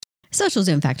Social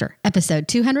Zoom Factor, episode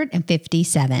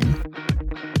 257.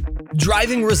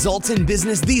 Driving results in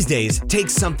business these days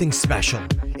takes something special.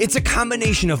 It's a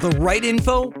combination of the right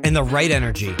info and the right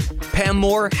energy. Pam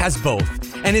Moore has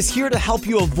both and is here to help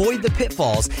you avoid the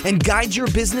pitfalls and guide your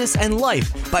business and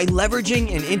life by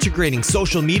leveraging and integrating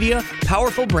social media,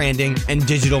 powerful branding, and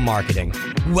digital marketing.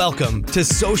 Welcome to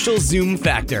Social Zoom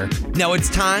Factor. Now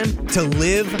it's time to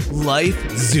live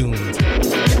life zoomed.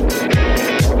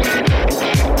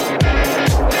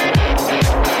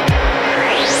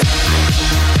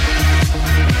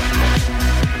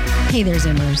 Hey there,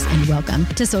 Zoomers, and welcome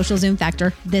to Social Zoom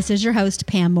Factor. This is your host,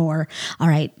 Pam Moore. All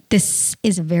right, this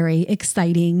is a very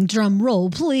exciting drum roll,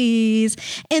 please.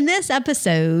 In this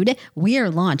episode, we are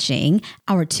launching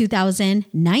our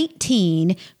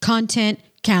 2019 content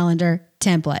calendar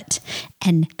template,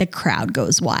 and the crowd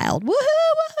goes wild. Woohoo,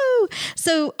 woohoo!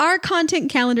 So our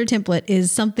content calendar template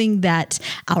is something that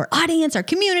our audience, our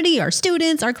community, our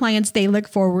students, our clients, they look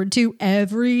forward to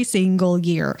every single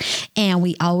year. And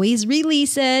we always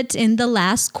release it in the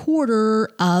last quarter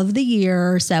of the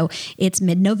year. So it's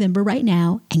mid-November right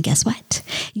now. And guess what?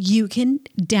 You can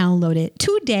download it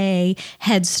today.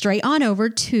 Head straight on over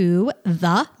to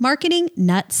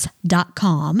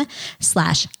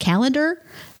themarketingnuts.com/calendar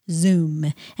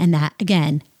Zoom. And that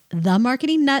again,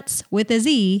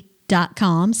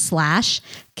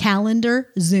 themarketingnuts.com/calendar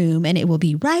Zoom. And it will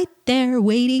be right there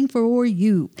waiting for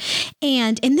you.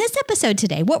 And in this episode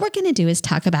today, what we're going to do is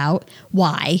talk about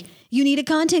why you need a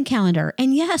content calendar.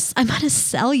 And yes, I'm going to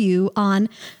sell you on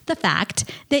the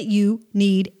fact that you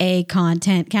need a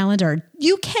content calendar.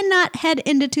 You cannot head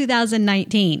into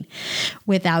 2019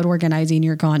 without organizing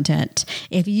your content.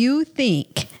 If you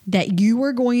think that you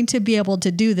are going to be able to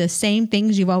do the same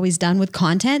things you've always done with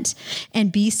content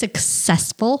and be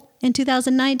successful in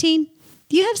 2019,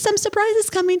 you have some surprises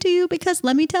coming to you, because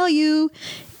let me tell you,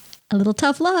 a little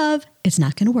tough love, it's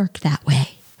not going to work that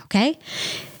way. Okay?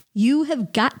 You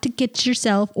have got to get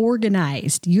yourself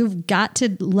organized. You've got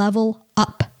to level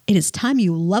up. It is time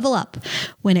you level up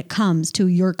when it comes to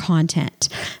your content.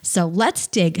 So let's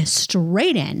dig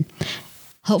straight in.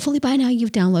 Hopefully by now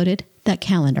you've downloaded that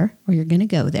calendar, or you're going to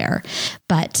go there,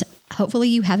 but hopefully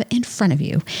you have it in front of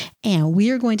you. And we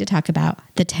are going to talk about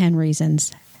the 10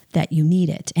 reasons that you need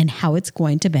it and how it's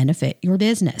going to benefit your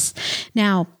business.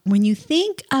 Now, when you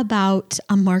think about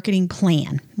a marketing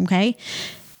plan, okay,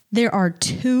 there are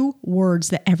two words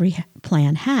that every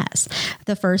plan has.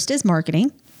 The first is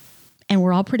marketing, and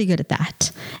we're all pretty good at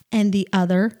that. And the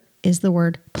other is the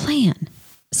word plan.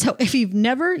 So if you've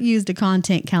never used a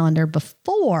content calendar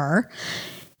before,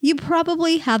 you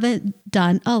probably haven't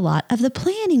done a lot of the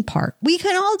planning part. We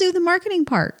can all do the marketing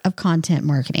part of content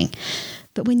marketing.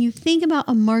 But when you think about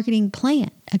a marketing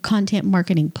plan, a content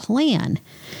marketing plan,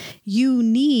 you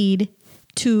need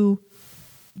to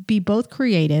be both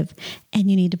creative and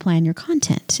you need to plan your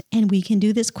content. And we can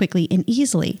do this quickly and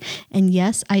easily. And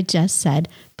yes, I just said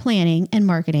planning and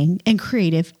marketing and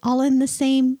creative all in the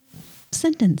same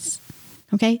sentence.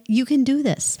 Okay, you can do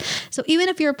this. So even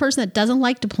if you're a person that doesn't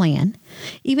like to plan,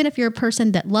 even if you're a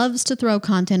person that loves to throw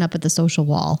content up at the social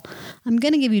wall, I'm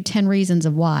going to give you 10 reasons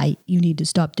of why you need to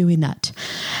stop doing that.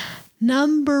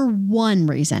 Number one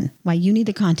reason why you need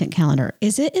a content calendar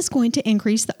is it is going to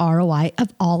increase the ROI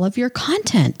of all of your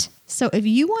content. So if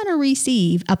you want to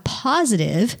receive a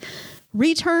positive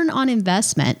return on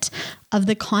investment of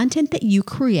the content that you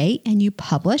create and you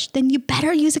publish, then you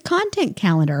better use a content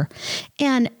calendar.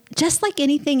 And just like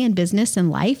anything in business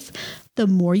and life, the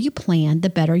more you plan, the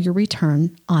better your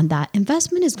return on that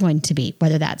investment is going to be,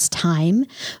 whether that's time,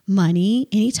 money,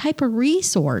 any type of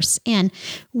resource. And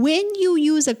when you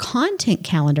use a content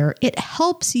calendar, it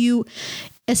helps you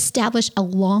establish a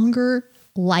longer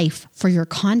life for your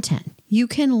content. You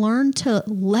can learn to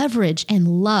leverage and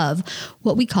love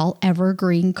what we call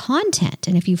evergreen content.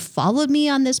 And if you followed me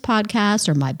on this podcast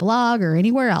or my blog or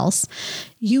anywhere else,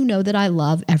 you know that I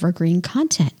love evergreen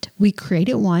content. We create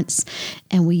it once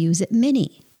and we use it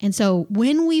many. And so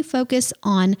when we focus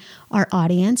on our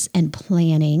audience and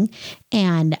planning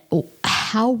and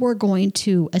how we're going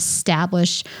to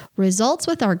establish results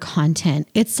with our content,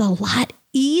 it's a lot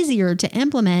easier to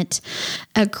implement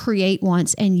a create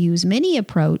once and use many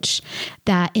approach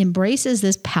that embraces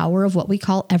this power of what we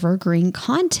call evergreen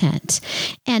content.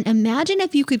 And imagine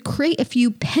if you could create a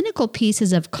few pinnacle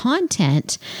pieces of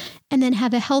content and then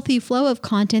have a healthy flow of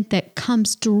content that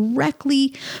comes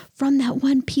directly from that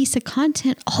one piece of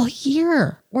content all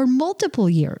year or multiple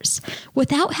years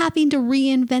without having to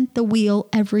reinvent the wheel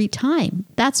every time.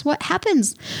 That's what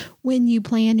happens when you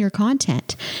plan your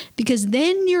content, because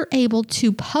then you're able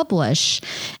to publish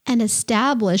and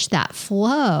establish that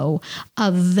flow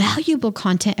of valuable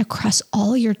content across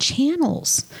all your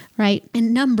channels, right?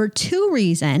 And number 2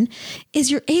 reason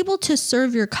is you're able to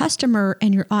serve your customer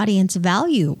and your audience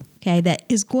value. Okay, that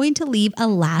is going to leave a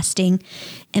lasting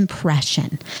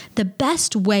impression. The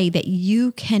best way that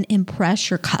you can impress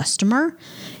your customer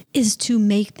is to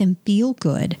make them feel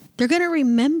good. They're going to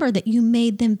remember that you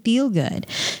made them feel good.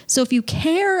 So if you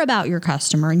care about your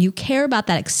customer and you care about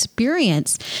that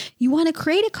experience, you want to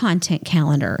create a content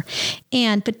calendar.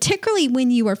 And particularly when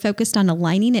you are focused on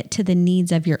aligning it to the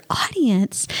needs of your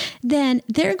audience, then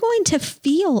they're going to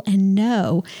feel and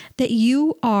know that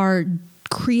you are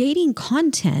creating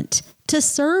content to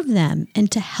serve them and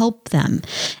to help them.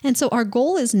 And so our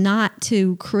goal is not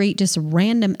to create just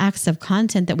random acts of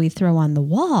content that we throw on the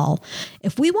wall.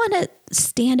 If we want to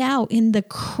stand out in the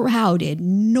crowded,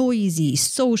 noisy,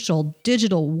 social,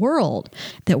 digital world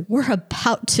that we're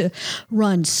about to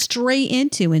run straight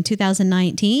into in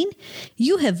 2019,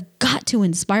 you have got to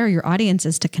inspire your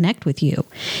audiences to connect with you.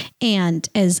 And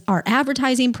as our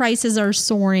advertising prices are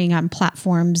soaring on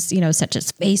platforms, such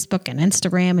as Facebook and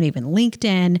Instagram and even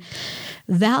LinkedIn,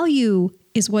 value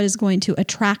is what is going to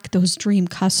attract those dream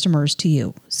customers to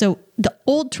you. So the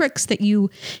old tricks that you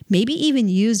maybe even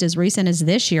used as recent as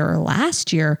this year or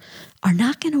last year are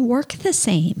not going to work the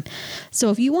same. So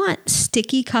if you want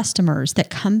sticky customers that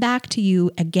come back to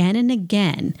you again and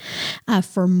again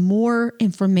for more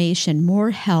information, more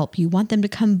help, you want them to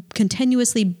come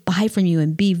continuously buy from you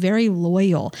and be very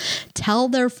loyal, tell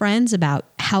their friends about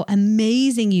how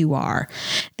amazing you are,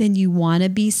 then you want to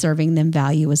be serving them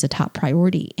value as a top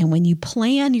priority. And when you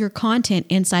plan your content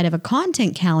inside of a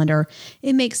content calendar,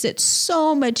 it makes it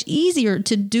so much easier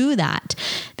to do that,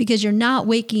 because you're not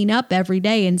waking up every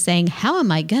day and saying, how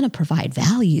am I going to provide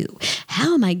value?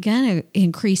 How am I going to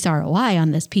increase ROI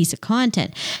on this piece of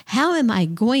content? How am I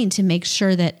going to make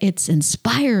sure that it's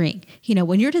inspiring?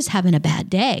 When you're just having a bad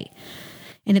day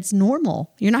and it's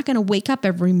normal, you're not going to wake up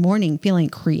every morning feeling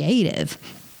creative.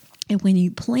 And when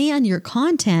you plan your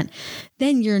content,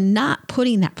 then you're not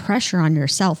putting that pressure on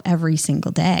yourself every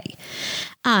single day.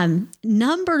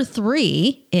 Number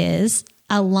 3 is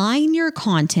align your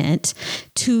content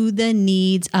to the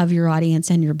needs of your audience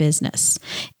and your business.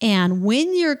 And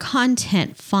when your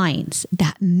content finds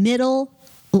that middle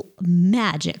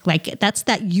magic, like that's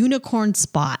that unicorn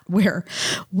spot where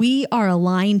we are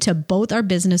aligned to both our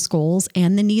business goals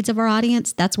and the needs of our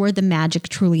audience, that's where the magic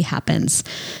truly happens.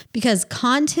 Because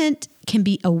content can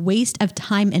be a waste of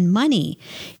time and money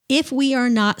if we are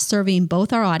not serving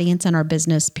both our audience and our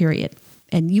business, period.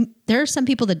 And there are some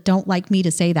people that don't like me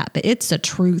to say that, but it's a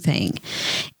true thing.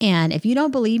 And if you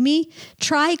don't believe me,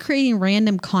 try creating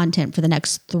random content for the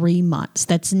next 3 months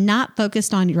that's not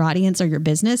focused on your audience or your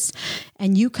business.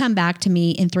 And you come back to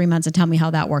me in 3 months and tell me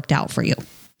how that worked out for you.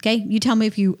 Okay. You tell me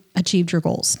if you achieved your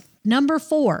goals. Number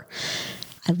 4,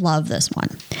 I love this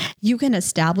one. You can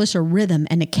establish a rhythm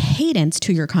and a cadence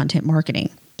to your content marketing.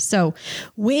 So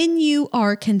when you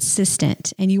are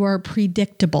consistent and you are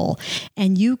predictable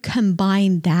and you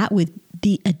combine that with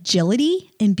the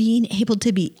agility and being able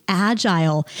to be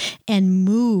agile and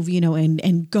move,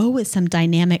 and go with some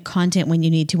dynamic content when you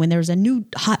need to, when there's a new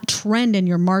hot trend in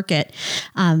your market,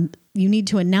 you need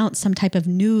to announce some type of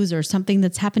news or something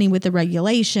that's happening with the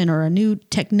regulation or a new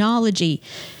technology.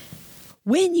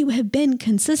 When you have been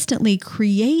consistently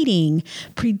creating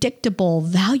predictable,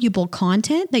 valuable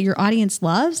content that your audience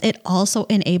loves, it also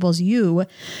enables you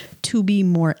to be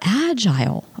more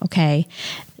agile, okay?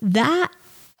 That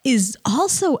is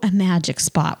also a magic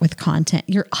spot with content.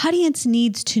 Your audience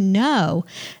needs to know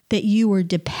that you are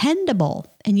dependable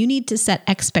and you need to set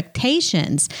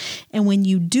expectations. And when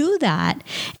you do that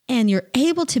and you're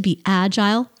able to be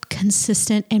agile,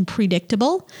 consistent, and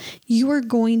predictable, you are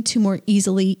going to more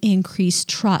easily increase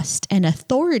trust and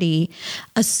authority,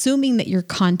 assuming that your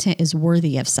content is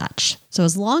worthy of such. So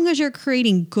as long as you're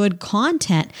creating good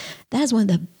content, that is one of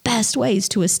the best ways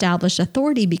to establish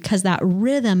authority, because that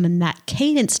rhythm and that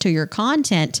cadence to your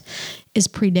content is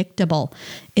predictable.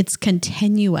 It's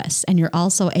continuous, and you're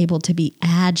also able to be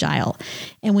agile.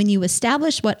 And when you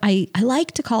establish what I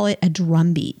like to call it a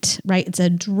drumbeat, right? It's a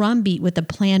drumbeat with a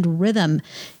planned rhythm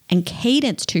and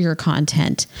cadence to your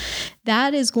content,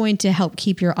 that is going to help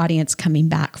keep your audience coming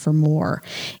back for more.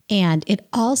 And it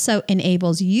also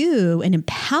enables you and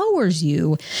empowers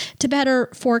you to better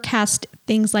forecast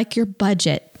things like your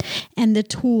budget and the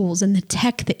tools and the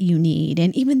tech that you need,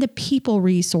 and even the people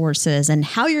resources and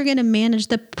how you're going to manage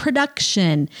the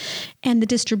production and the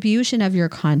distribution of your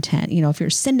content. If you're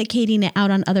syndicating it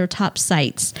out on other top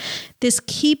sites, this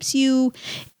keeps you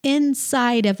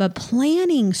inside of a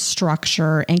planning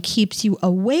structure and keeps you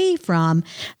away from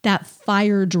that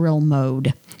fire drill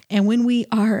mode. And when we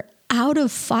are out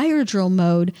of fire drill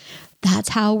mode, that's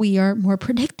how we are more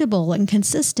predictable and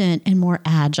consistent and more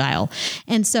agile.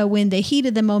 And so when the heat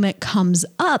of the moment comes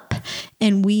up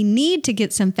and we need to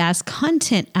get some fast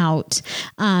content out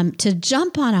to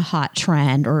jump on a hot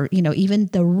trend, or, even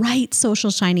the right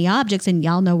social shiny objects, and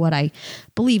y'all know what I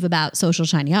believe about social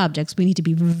shiny objects, we need to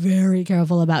be very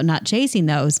careful about not chasing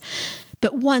those.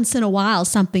 But once in a while,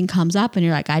 something comes up and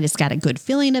you're like, I just got a good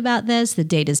feeling about this. The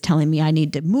data's telling me I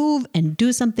need to move and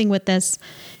do something with this.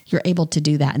 You're able to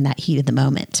do that in that heat of the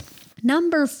moment.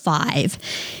 Number 5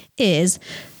 is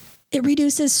it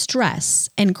reduces stress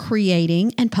in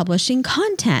creating and publishing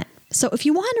content. So if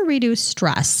you want to reduce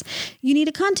stress, you need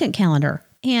a content calendar.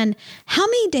 And how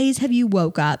many days have you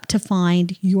woke up to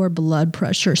find your blood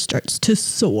pressure starts to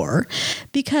soar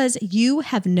because you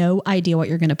have no idea what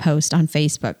you're going to post on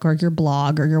Facebook or your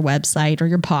blog or your website or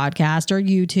your podcast or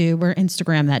YouTube or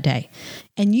Instagram that day?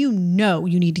 And you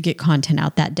need to get content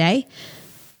out that day,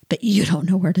 but you don't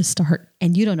know where to start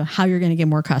and you don't know how you're going to get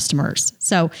more customers.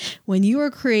 So when you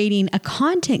are creating a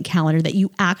content calendar that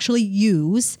you actually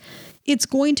use, it's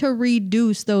going to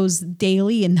reduce those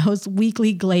daily and those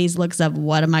weekly glazed looks of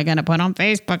what am I going to put on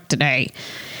Facebook today?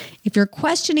 If you're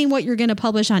questioning what you're going to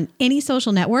publish on any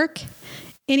social network,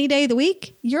 any day of the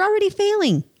week, you're already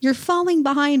failing. You're falling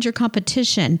behind your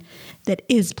competition that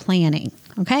is planning.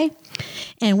 Okay.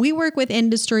 And we work with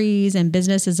industries and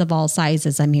businesses of all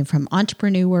sizes. I mean, from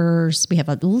entrepreneurs, we have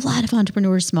a lot of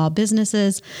entrepreneurs, small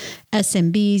businesses,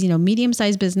 SMBs,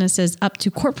 medium-sized businesses, up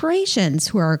to corporations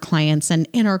who are our clients and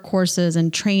in our courses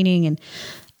and training.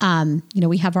 And,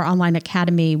 we have our online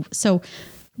academy. So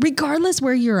regardless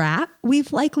where you're at,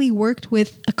 we've likely worked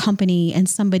with a company and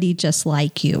somebody just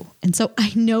like you. And so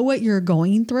I know what you're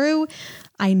going through.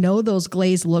 I know those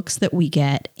glazed looks that we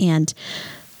get. And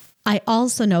I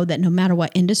also know that no matter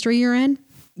what industry you're in,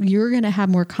 you're going to have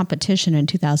more competition in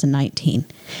 2019.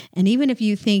 And even if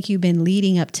you think you've been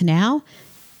leading up to now,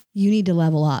 you need to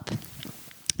level up.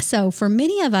 So for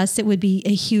many of us, it would be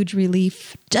a huge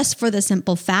relief just for the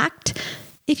simple fact,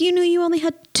 if you knew you only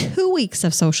had 2 weeks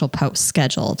of social posts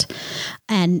scheduled.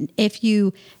 And if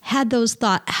you had those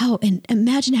thought out, and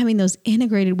imagine having those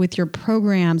integrated with your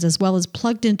programs as well as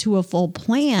plugged into a full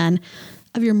plan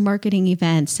of your marketing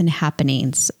events and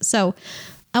happenings. So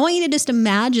I want you to just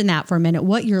imagine that for a minute,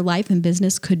 what your life and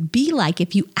business could be like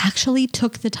if you actually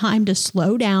took the time to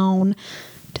slow down,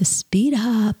 to speed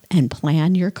up and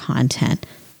plan your content,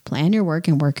 plan your work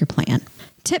and work your plan.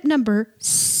 Tip number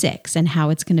 6 and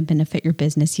how it's going to benefit your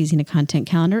business using a content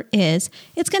calendar is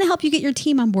it's going to help you get your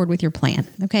team on board with your plan.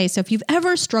 Okay. So if you've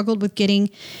ever struggled with getting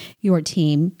your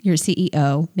team, your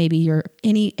CEO, maybe your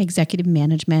any executive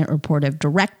management or board of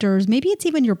directors, maybe it's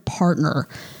even your partner.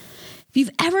 If you've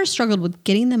ever struggled with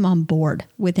getting them on board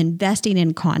with investing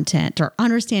in content or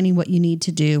understanding what you need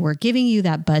to do or giving you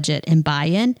that budget and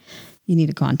buy-in, you need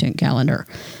a content calendar.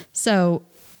 So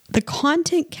the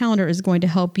content calendar is going to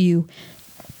help you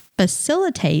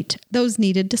facilitate those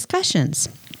needed discussions.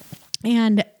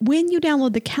 And when you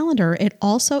download the calendar, it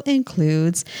also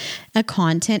includes a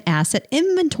content asset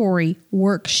inventory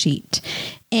worksheet.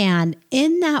 And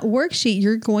in that worksheet,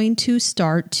 you're going to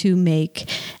start to make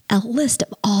a list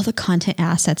of all the content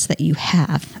assets that you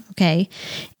have. Okay.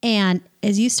 And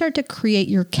as you start to create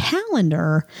your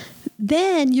calendar,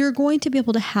 then you're going to be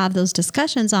able to have those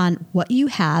discussions on what you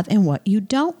have and what you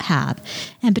don't have.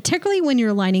 And particularly when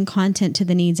you're aligning content to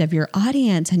the needs of your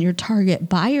audience and your target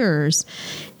buyers,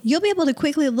 you'll be able to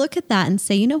quickly look at that and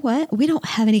say, you know what? We don't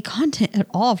have any content at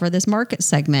all for this market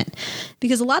segment.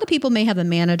 Because a lot of people may have a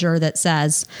manager that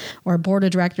says, or a board of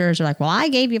directors are like, well, I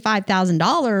gave you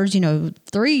 $5,000,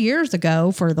 3 years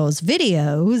ago for those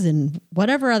videos and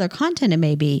whatever other content it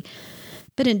may be.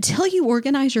 But until you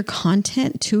organize your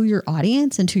content to your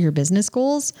audience and to your business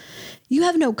goals, you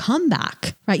have no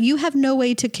comeback, right? You have no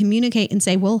way to communicate and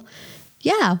say, well,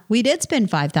 yeah, we did spend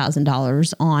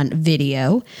 $5,000 on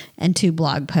video and 2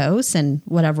 blog posts and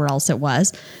whatever else it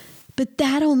was. But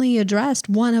that only addressed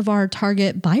one of our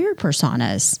target buyer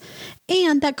personas,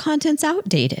 and that content's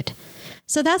outdated.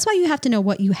 So that's why you have to know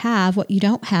what you have, what you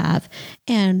don't have,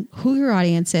 and who your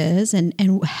audience is, and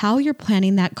how you're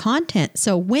planning that content.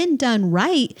 So when done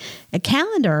right, a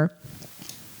calendar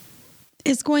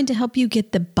is going to help you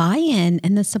get the buy-in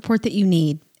and the support that you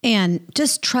need. And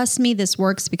just trust me, this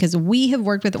works because we have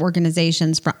worked with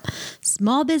organizations from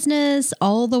small business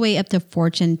all the way up to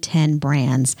Fortune 10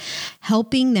 brands,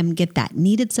 helping them get that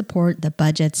needed support, the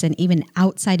budgets, and even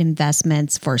outside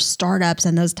investments for startups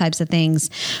and those types of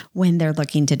things when they're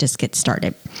looking to just get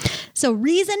started. So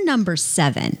reason number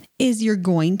 7 is you're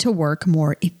going to work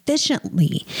more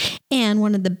efficiently. And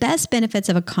one of the best benefits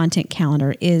of a content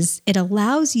calendar is it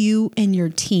allows you and your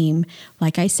team,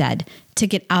 like I said, to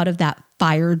get out of that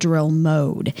fire drill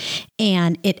mode.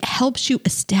 And it helps you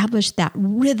establish that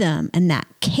rhythm and that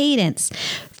cadence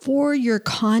for your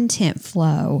content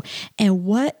flow and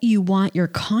what you want your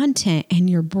content and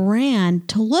your brand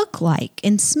to look like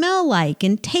and smell like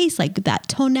and taste like, that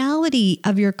tonality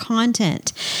of your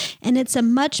content. And it's a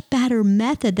much better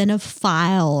method than a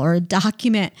file or a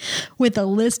document with a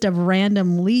list of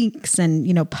random links and,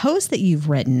 posts that you've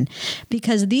written,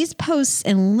 because these posts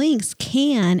and links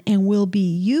can and will be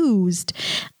used,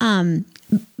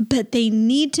 but they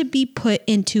need to be put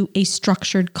into a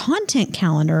structured content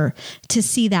calendar to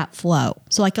see that flow.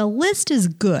 So like a list is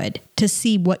good to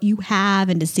see what you have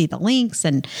and to see the links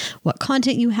and what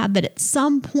content you have. But at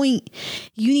some point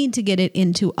you need to get it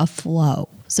into a flow.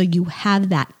 So you have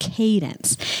that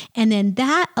cadence, and then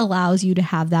that allows you to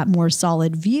have that more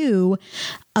solid view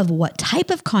of what type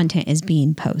of content is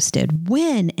being posted,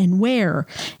 when and where,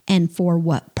 and for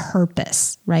what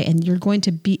purpose, right? And you're going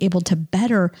to be able to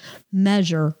better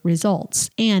measure results.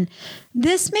 And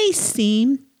this may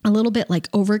seem a little bit like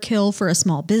overkill for a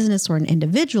small business or an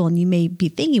individual. And you may be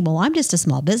thinking, well, I'm just a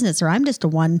small business, or I'm just a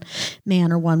one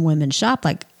man or one woman shop.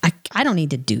 Like I don't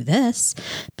need to do this,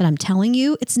 but I'm telling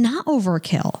you, it's not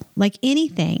overkill. Like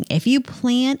anything, if you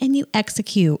plan and you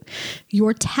execute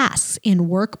your tasks in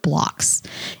work blocks,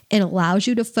 it allows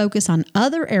you to focus on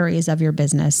other areas of your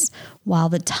business while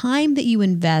the time that you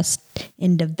invest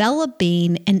in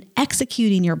developing and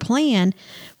executing your plan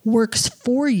works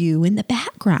for you in the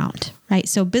background, right?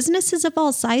 So businesses of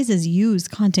all sizes use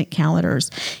content calendars.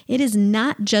 It is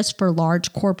not just for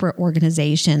large corporate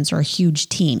organizations or huge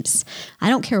teams. I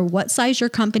don't care what size your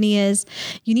company is.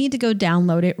 You need to go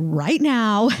download it right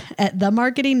now at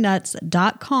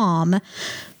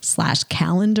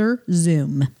themarketingnuts.com/calendar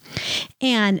Zoom.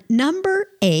 And number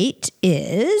 8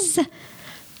 is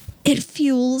it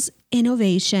fuels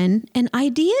innovation and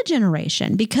idea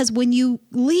generation, because when you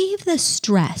leave the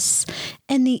stress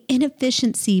and the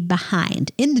inefficiency behind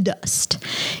in the dust,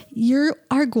 you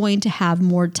are going to have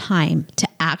more time to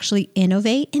actually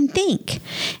innovate and think.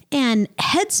 And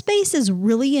headspace is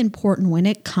really important when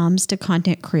it comes to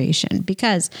content creation,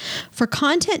 because for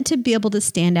content to be able to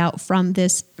stand out from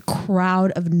this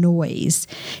crowd of noise,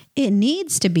 it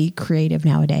needs to be creative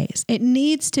nowadays. It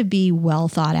needs to be well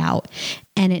thought out,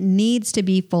 and it needs to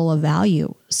be full of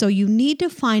value. So you need to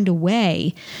find a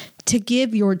way to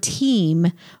give your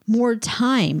team more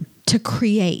time to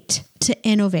create, to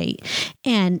innovate,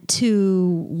 and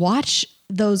to watch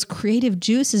those creative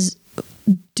juices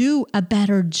do a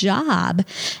better job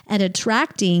at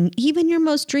attracting even your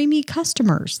most dreamy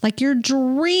customers, like your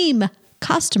dream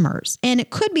customers. And it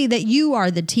could be that you are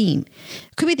the team.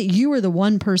 It could be that you are the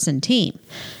one-person team.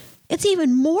 It's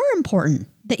even more important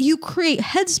that you create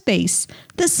headspace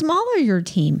the smaller your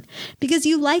team, because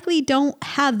you likely don't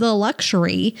have the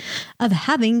luxury of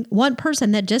having one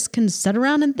person that just can sit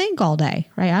around and think all day,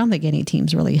 right? I don't think any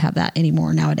teams really have that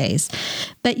anymore nowadays.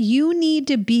 But you need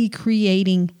to be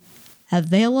creating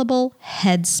available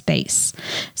headspace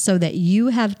so that you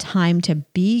have time to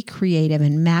be creative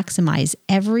and maximize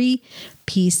every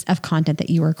piece of content that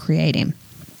you are creating.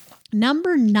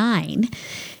 Number 9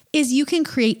 is you can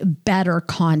create better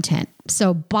content.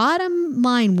 So bottom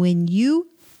line, when you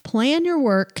plan your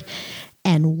work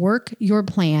and work your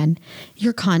plan,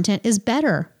 your content is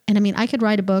better. And I mean, I could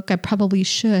write a book, I probably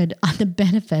should, on the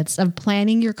benefits of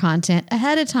planning your content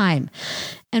ahead of time.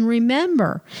 And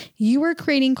remember, you are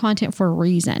creating content for a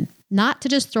reason, not to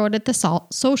just throw it at the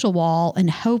social wall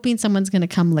and hoping someone's going to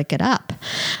come lick it up.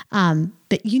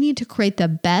 But you need to create the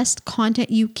best content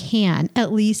you can,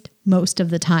 at least most of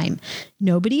the time.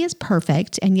 Nobody is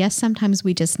perfect. And yes, sometimes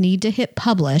we just need to hit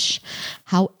publish.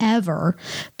 However,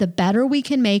 the better we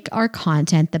can make our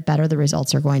content, the better the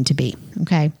results are going to be.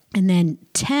 Okay. And then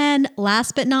 10,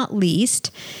 last but not least,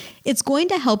 it's going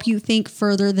to help you think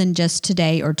further than just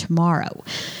today or tomorrow.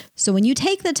 So when you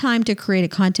take the time to create a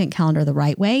content calendar the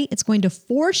right way, it's going to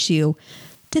force you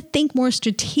to think more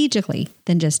strategically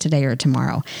than just today or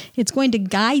tomorrow. It's going to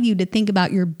guide you to think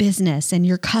about your business and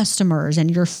your customers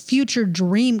and your future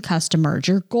dream customers,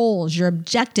 your goals, your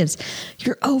objectives,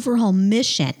 your overall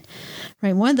mission.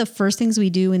 Right. One of the first things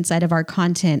we do inside of our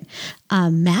content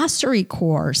mastery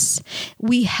course,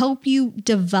 we help you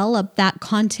develop that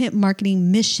content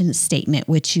marketing mission statement,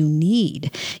 which you need.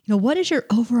 What is your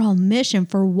overall mission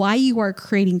for why you are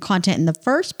creating content in the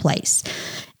first place?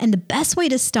 And the best way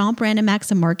to stomp random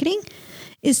acts of marketing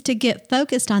is to get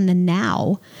focused on the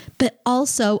now, but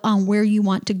also on where you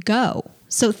want to go.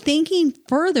 So thinking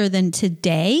further than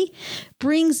today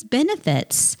brings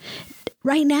benefits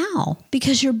right now,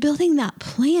 because you're building that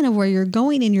plan of where you're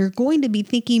going and you're going to be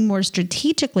thinking more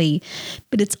strategically,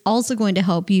 but it's also going to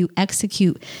help you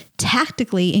execute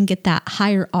tactically and get that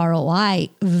higher ROI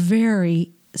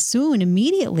very soon,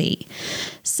 immediately.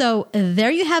 So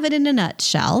there you have it in a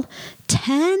nutshell.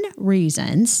 10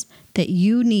 reasons that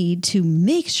you need to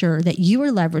make sure that you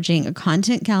are leveraging a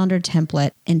content calendar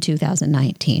template in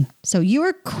 2019. So you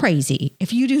are crazy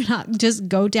if you do not just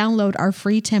go download our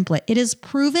free template. It is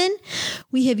proven.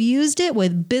 We have used it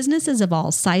with businesses of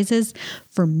all sizes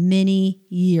for many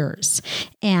years.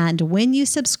 And when you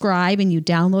subscribe and you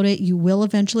download it, you will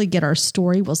eventually get our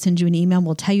story. We'll send you an email.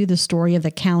 We'll tell you the story of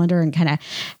the calendar and kind of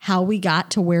how we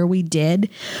got to where we did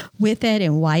with it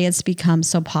and why it's become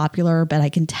so popular. But I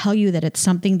can tell you that it's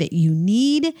something that you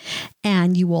need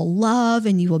and you will love,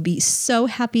 and you will be so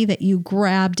happy that you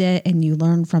grabbed it and you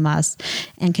learned from us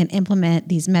and can implement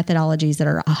these methodologies that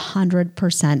are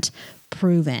 100%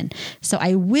 proven. So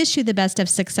I wish you the best of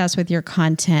success with your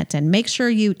content, and make sure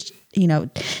you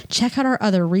check out our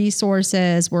other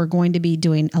resources. We're going to be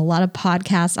doing a lot of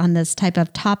podcasts on this type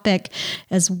of topic,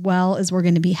 as well as we're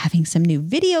going to be having some new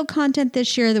video content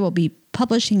this year that will be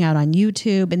publishing out on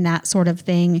YouTube and that sort of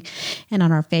thing, and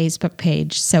on our Facebook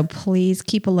page. So please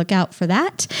keep a lookout for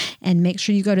that, and make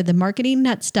sure you go to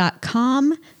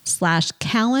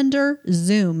themarketingnuts.com/calendar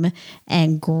Zoom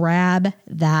and grab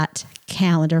that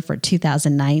calendar for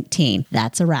 2019.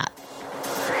 That's a wrap.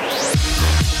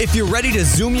 If you're ready to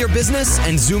Zoom your business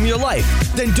and Zoom your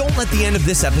life, then don't let the end of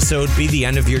this episode be the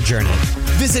end of your journey.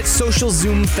 Visit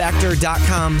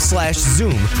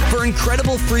socialzoomfactor.com/Zoom for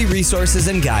incredible free resources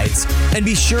and guides. And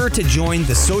be sure to join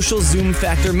the Social Zoom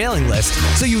Factor mailing list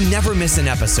so you never miss an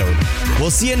episode.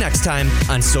 We'll see you next time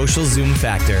on Social Zoom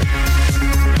Factor.